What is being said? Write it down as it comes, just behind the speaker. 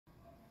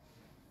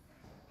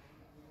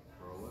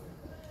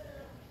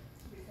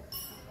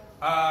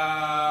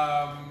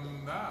Now,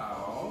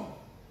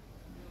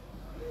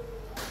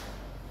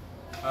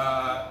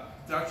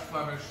 Dutch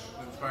Flemish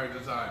inspired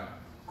design.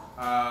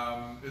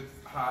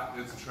 It's hot,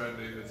 it's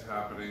trendy, it's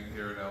happening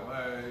here in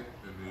LA,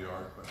 in New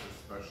York, but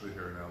especially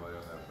here in LA on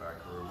that back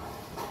room,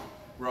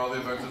 where all the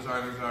event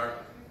designers are.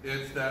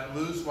 It's that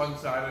loose,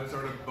 one-sided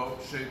sort of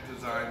boat-shaped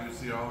design you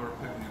see all over,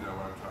 you know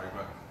what I'm talking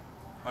about.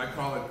 I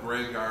call it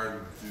Grey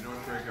Gardens. Do you know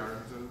what Grey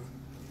Gardens is?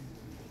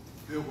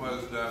 It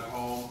was that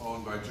home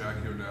owned by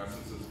Jackie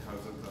Onassis'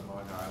 cousins on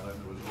Long Island.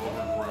 It was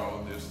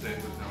overgrown. The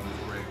estate was known as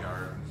Grey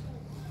Gardens.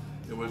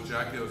 It was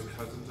Jackie O's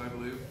cousins, I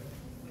believe.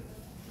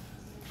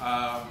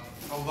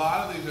 A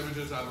lot of these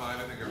images online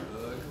I think are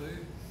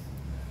ugly,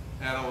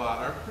 and a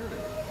lot are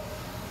pretty.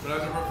 But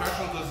as a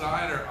professional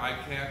designer, I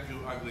can't do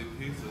ugly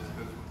pieces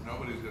because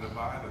nobody's going to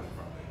buy them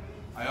from me.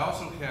 I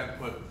also can't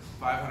put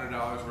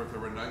 $500 worth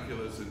of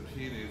ranunculus and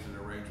peonies in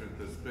an arrangement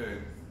this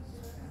big,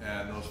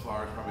 and those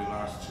flowers probably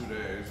last 2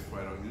 days if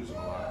I don't use them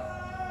a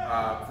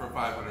lot. For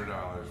 $500, nobody's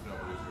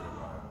going to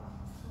buy them.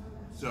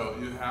 So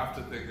you have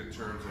to think in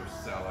terms of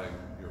selling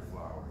your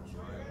flowers,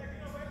 right?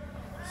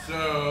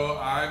 So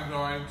I'm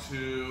going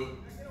to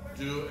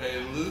do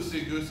a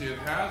loosey-goosey. It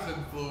has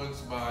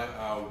influenced my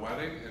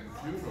wedding and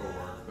funeral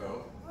work,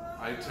 though.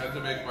 I tend to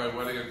make my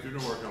wedding and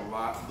funeral work a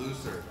lot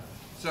looser.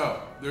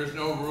 So, there's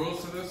no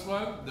rules to this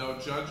one, no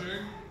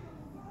judging.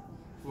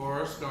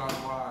 Florist gone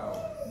wild.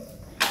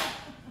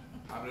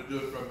 I'm going to do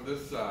it from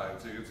this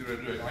side so you can see what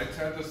I'm doing. I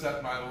tend to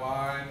set my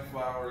line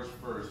flowers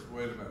first.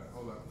 Wait a minute,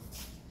 hold on.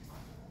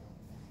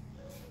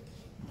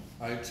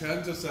 I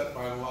tend to set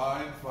my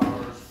line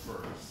flowers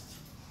first.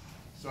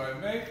 So I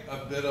make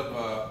a bit of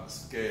a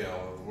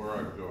scale of where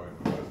I'm going.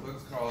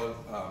 Let's call it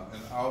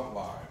an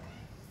outline.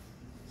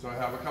 So I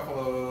have a couple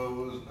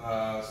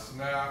of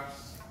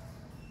snaps.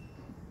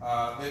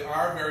 They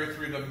are very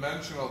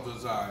three-dimensional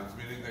designs,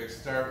 meaning they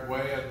start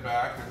way in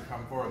back and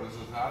come forward. This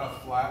is not a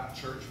flat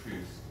church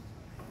piece,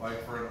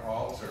 like for an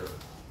altar.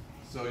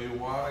 So you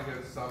want to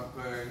get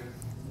something,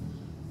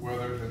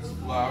 whether it's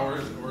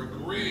flowers or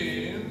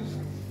greens,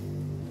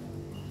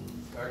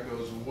 that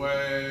goes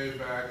way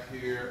back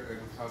here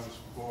and comes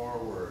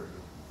forward.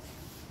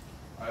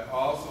 I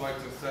also like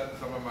to set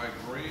some of my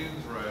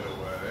greens right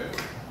away.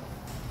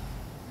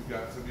 You've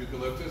got some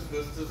eucalyptus.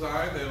 This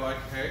design, they like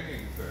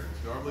hanging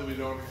things. Normally we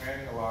don't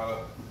hang a lot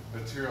of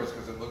materials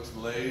because it looks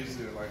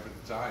lazy and like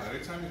it's dying.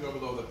 Anytime you go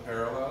below the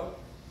parallel,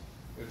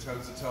 it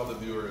tends to tell the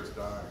viewer it's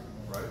dying,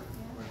 right?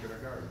 Like in a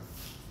garden.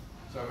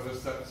 So I'm going to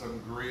set some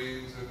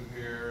greens in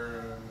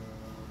here,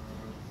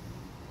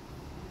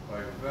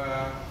 like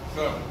that.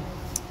 So,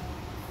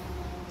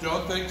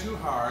 don't think too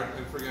hard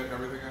and forget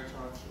everything I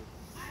taught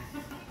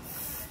you.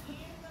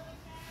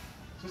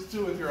 Just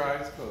do it with your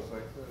eyes closed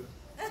like this.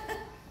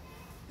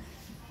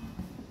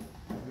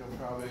 You'll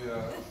probably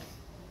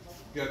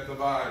get the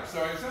vibe.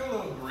 So I said a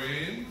little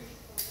green.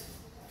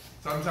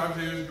 Sometimes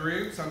I use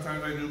green,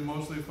 sometimes I do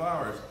mostly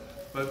flowers.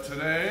 But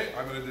today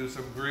I'm going to do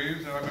some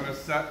greens and I'm going to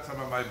set some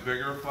of my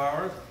bigger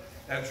flowers.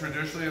 And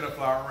traditionally in a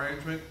flower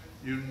arrangement,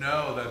 you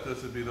know that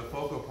this would be the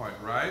focal point,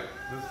 right?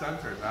 The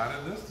center, not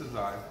in this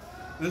design.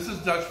 This is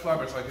Dutch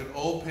Flemish, like an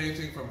old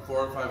painting from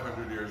 400 or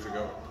 500 years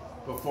ago,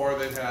 before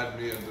they had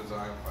me in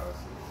design classes.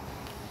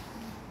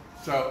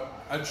 So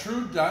a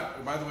true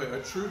Dutch, by the way, a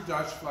true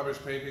Dutch Flemish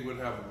painting would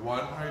have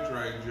one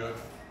hydrangea,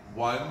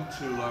 one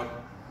tulip,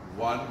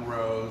 one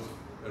rose,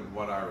 and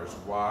one iris.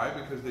 Why?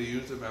 Because they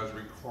used them as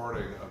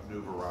recording of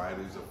new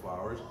varieties of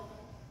flowers,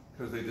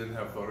 because they didn't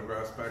have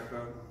photographs back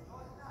then.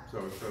 So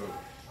instead of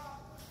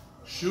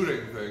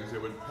shooting things, they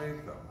would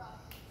paint them.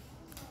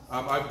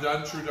 I've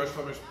done true Dutch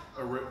Flemish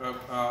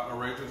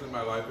arrangements in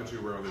my life, but you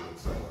rarely would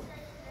sell them.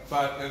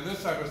 But in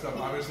this type of stuff,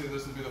 obviously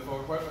this would be the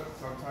focal point, but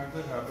sometimes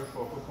they have their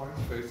focal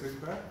points facing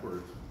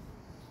backwards.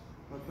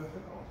 What the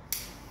hell?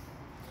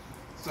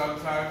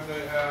 Sometimes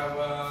they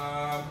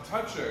have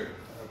touching,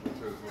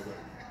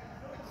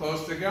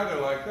 close together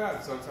like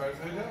that. Sometimes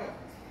they don't.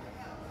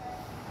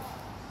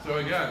 So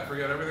again,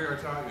 forget everything I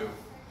taught you.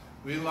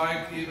 We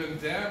like even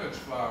damaged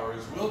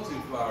flowers, wilty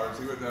flowers,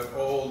 even that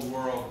old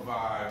world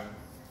vibe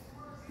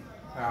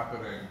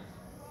happening.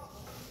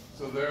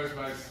 So there's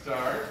my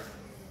start.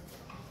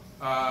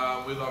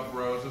 We love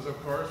roses, of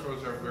course.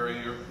 Roses are a very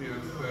European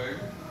thing.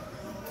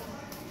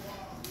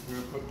 We're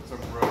going to put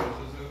some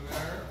roses in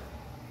there.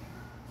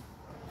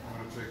 I'm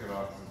going to take it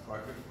off the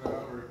bucket now.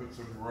 We're going to put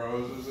some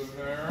roses in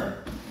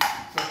there.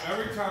 So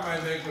every time I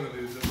make one of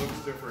these, it looks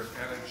different,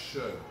 and it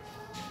should.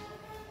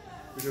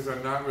 Because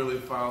I'm not really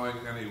following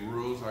any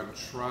rules. I'm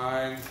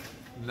trying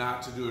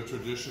not to do a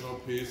traditional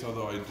piece,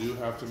 although I do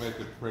have to make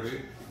it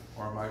pretty,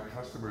 or my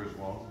customers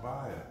won't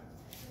buy it.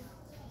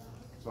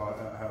 So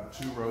I have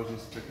two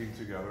roses sticking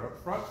together up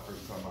front for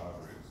some odd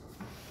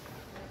reason.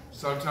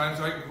 Sometimes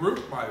I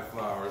group my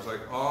flowers, like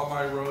all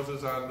my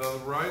roses on the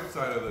right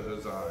side of the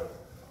design.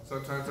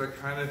 Sometimes I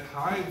kind of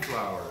hide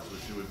flowers,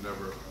 which you would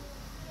never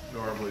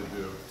normally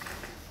do.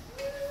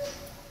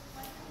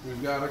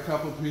 We've got a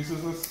couple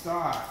pieces of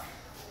stock.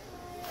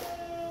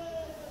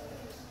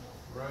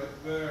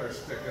 Right there,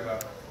 stick it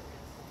up.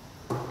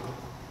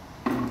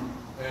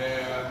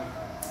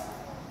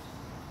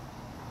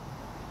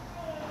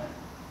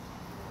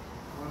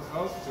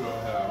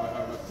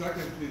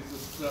 piece of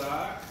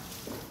stock.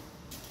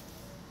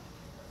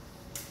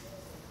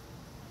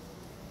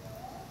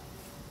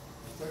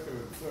 Second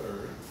and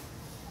third.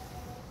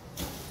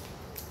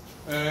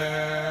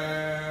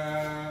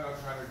 And I'll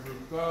kind of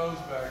group those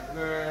back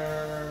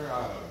there.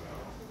 I don't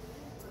know.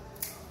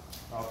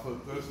 I'll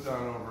put this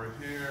down over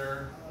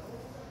here.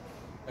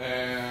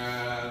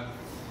 And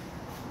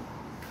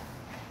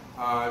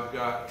I've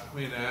got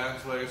Queen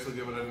Anne's lace. Will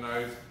give it a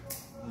nice,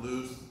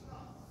 loose,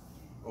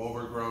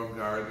 overgrown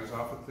garden. There's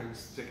often things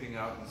sticking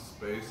out in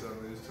space on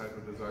these type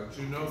of designs.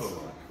 You know the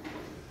look.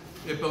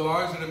 It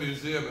belongs in a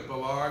museum. It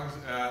belongs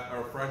at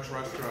our French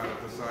restaurant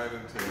at the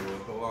sign-in table.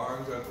 It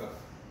belongs at the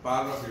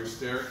bottom of your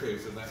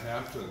staircase in the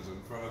Hamptons in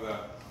front of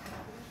that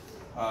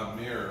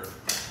mirror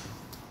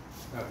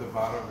at the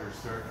bottom of your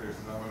staircase.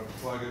 And I'm going to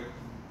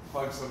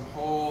plug some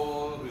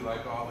holes. We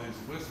like all these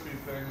wispy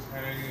things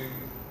hanging.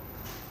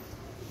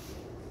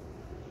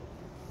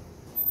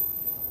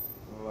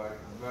 Like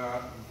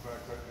that. In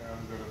fact, I am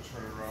going to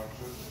turn around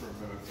just for a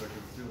minute so I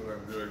can see what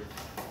I'm doing.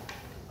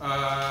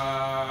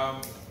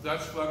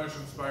 Dutch Flemish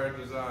inspired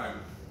design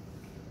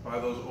by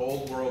those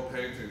old world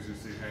paintings you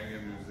see hanging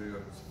in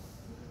museums.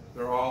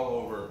 They're all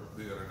over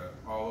the internet,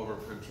 all over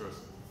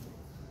Pinterest.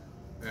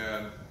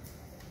 And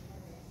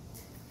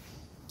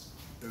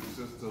it's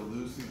just a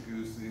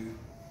loosey-goosey,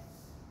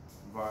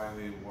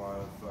 viney,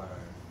 wild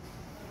thing.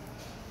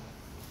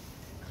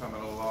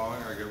 Coming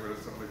along, I get rid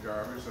of some of the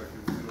garbage so I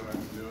can see what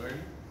I'm doing.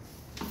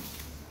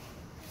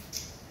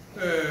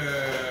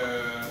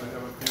 And we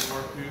have a few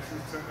more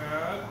pieces to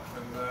add,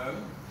 and then,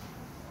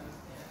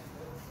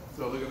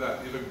 so look at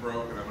that, even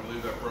broken. I'm going to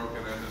leave that broken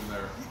end in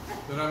there.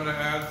 Then I'm going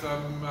to add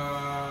some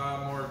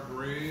more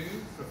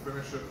greens to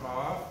finish it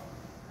off.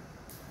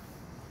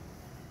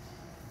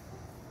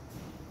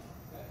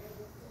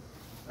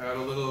 Add a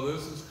little of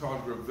this. It's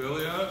called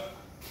grevillea.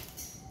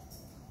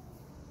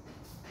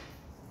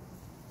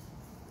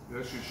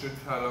 Yes, you should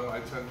cut them. I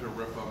tend to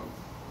rip them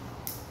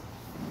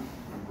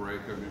and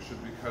break them. You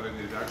should be cutting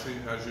these. Actually,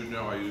 as you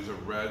know, I use a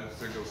red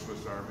single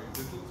Swiss Army.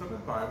 Did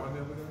someone buy one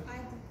the other day? I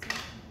did.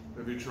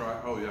 Have you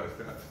tried? Oh,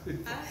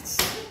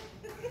 yes.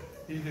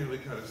 He nearly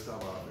cut his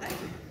thumb off.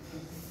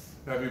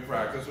 Have you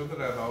practiced with it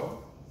at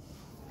home?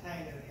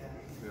 Kind of,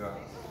 yeah.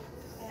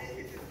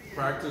 Yeah.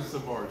 Practice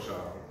some more,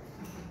 child.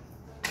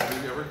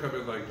 Have you ever come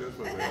in like this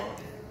with me?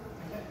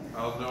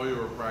 I'll know you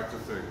were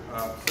practicing.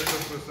 Single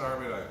Swiss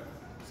Army knife.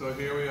 So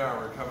here we are.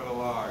 We're coming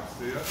along.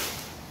 See it?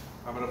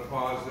 I'm going to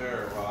pause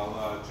there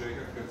while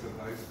Jacob gets a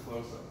nice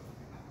close-up.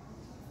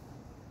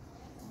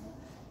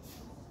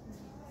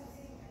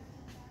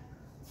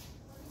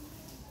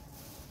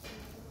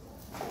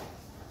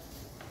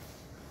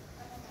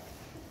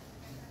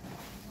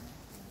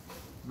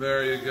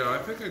 There you go. I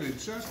think I need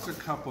just a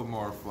couple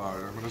more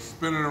flowers. I'm going to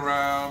spin it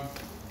around,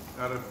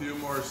 add a few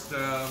more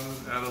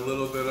stems, add a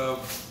little bit of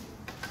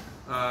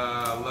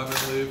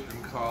lemon leaf,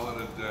 and call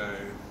it a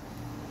day.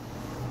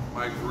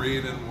 My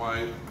green and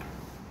white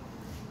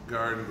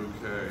garden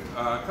bouquet.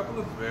 A couple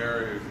of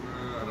berries.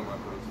 I don't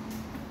want those.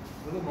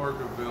 A little more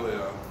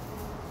grevillea.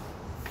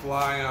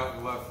 Flying out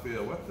in left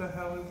field. What the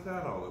hell is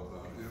that all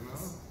about, you know?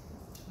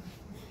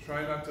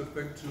 Try not to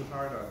think too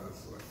hard on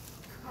this one.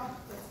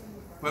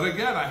 But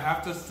again, I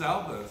have to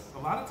sell this. A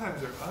lot of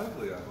times they're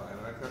ugly online.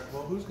 And I thought,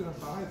 well, who's going to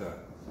buy that?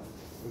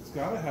 It's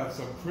got to have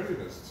some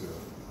prettiness to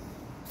it.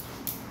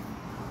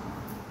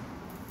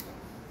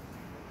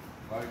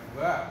 Like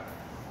that.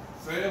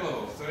 Say a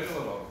little, say a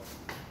little.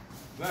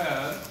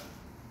 Then,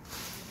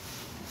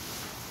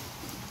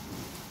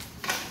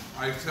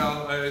 I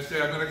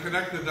say I'm going to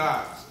connect the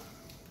dots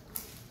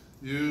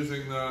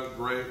using the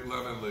great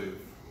lemon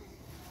leaf.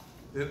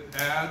 It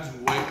adds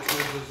weight to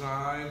a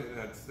design, it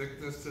adds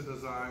thickness to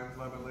design,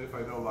 lemon leaf.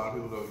 I know a lot of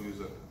people don't use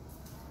it.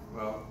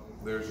 Well,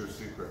 there's your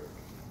secret.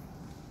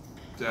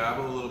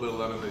 Dabble a little bit of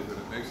lemon leaf and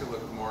it makes it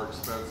look more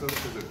expensive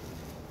because it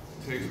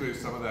takes away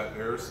some of that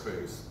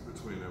airspace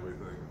between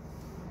everything.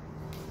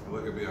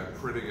 Look at me, I'm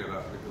prettying it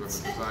up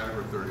because I'm a designer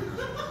for 30 years.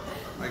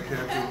 I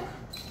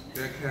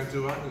can't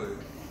do ugly.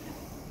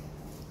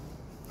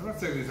 I'm not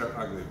saying these are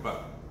ugly,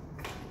 but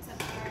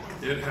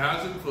it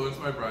has influenced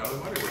my bridal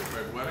and wedding work.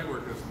 My wedding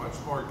work is much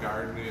more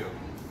gardeny and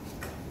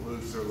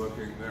looser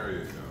looking. There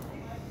you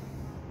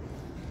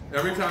go.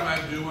 Every time I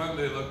do one,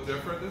 they look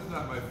different. This is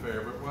not my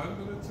favorite one,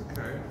 but it's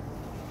okay.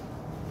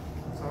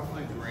 It's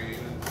awfully green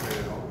and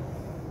pale,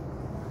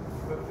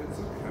 but it's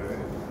okay.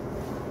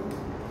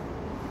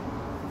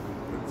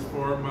 It's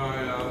for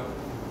my,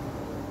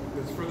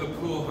 it's for the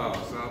pool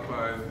house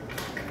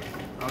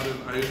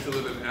I used to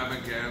live in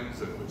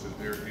Amagansett, which is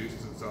near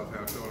East and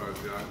Southampton when I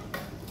was young.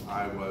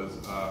 I was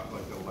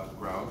like a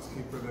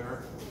groundskeeper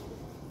there.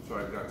 So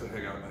I got to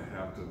hang out in the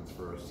Hamptons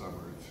for a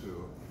summer or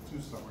two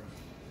summers.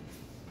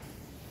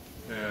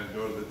 And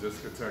go to the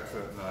discotheques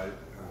at night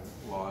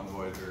and lawn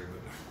boy during the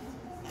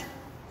day.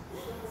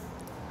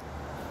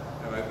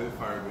 And they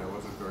fired me. I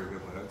wasn't a very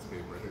good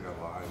landscaper. I think I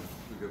lied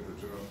to get the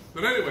job.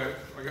 But anyway,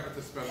 I got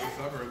to spend the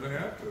summer in the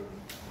Hamptons.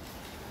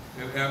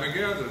 In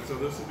Amagansett. So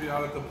this will be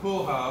out at the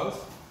pool house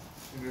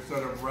in your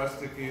sort of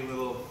rustic-y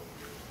little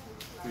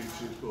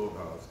Beachy pool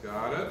house.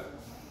 Got it?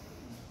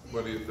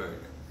 What do you think?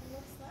 It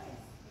looks nice.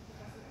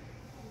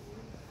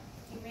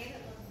 You made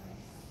it look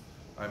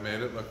nice. I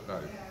made it look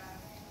nice.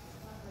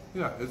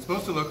 Yeah, it's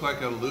supposed to look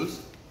like a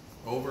loose,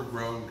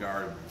 overgrown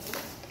garden.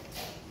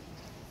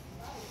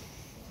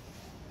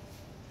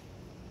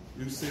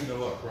 You've seen the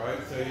look, right?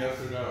 Say yes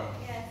or no.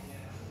 Yes.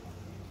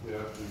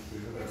 Yes, you've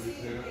seen it. Have you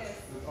seen it?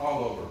 Yes. It's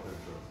all over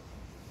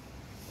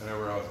Pinterest. And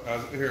everywhere else.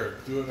 Here,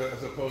 do it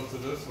as opposed to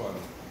this one.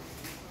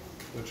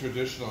 The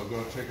traditional.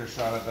 Go take a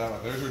shot at that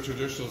one. There's your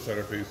traditional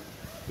centerpiece.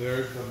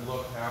 There's the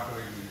look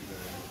happening these days.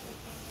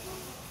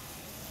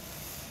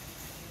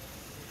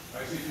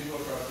 I see people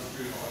across the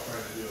street all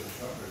trying to do it.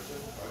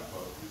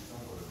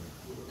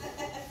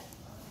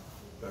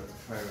 That's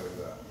kind of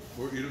that.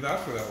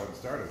 That's where that one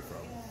started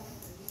from.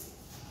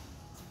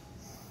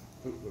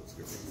 Ooh, let's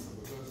get rid of some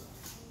of this.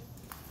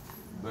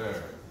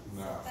 There,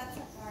 now. That's a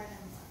garden.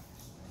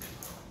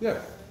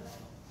 Yeah.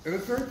 And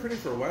it's very pretty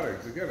for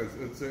weddings. Again,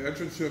 it's the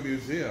entrance to a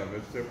museum.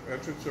 It's the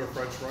entrance to a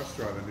French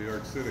restaurant in New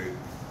York City.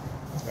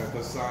 At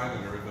the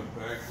sign or in the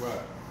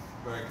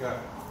banquette.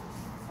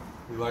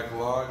 You like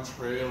long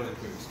trailing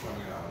things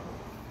coming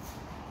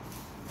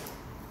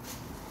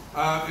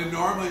out. And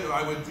normally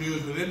I would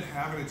do, we didn't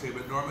have any tape,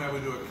 but normally I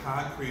would do a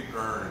concrete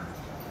urn.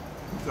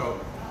 So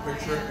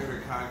picture it in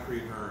a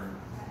concrete urn.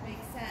 That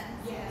makes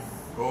sense. Yes.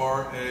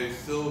 Or a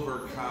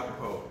silver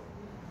compote.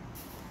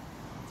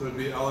 So it'd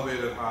be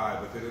elevated high,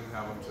 but they didn't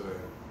have them today.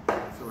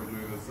 So we're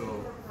doing this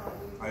little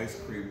ice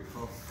cream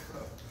cone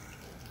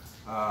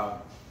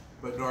cup.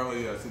 But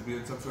normally, yes, it'd be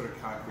in some sort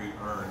of concrete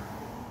urn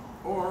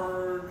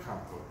or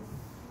compote.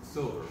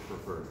 Silver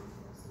preferred.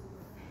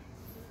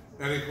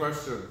 Any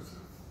questions?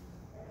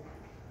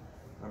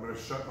 I'm going to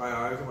shut my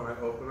eyes, and when I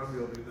open them,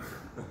 you'll be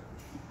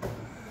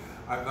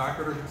I'm not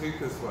going to critique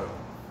this one.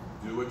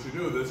 Do what you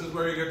do. This is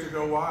where you get to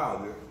go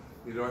wild.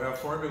 You don't have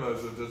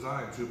formulas of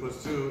design. 2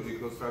 + 2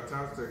 equals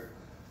fantastic.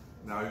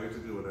 Now you get to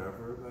do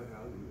whatever the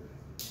hell you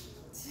do.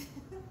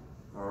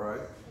 All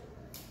right?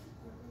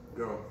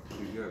 Go.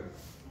 Begin.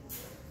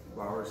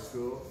 Flower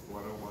School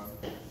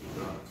 101.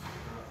 Done.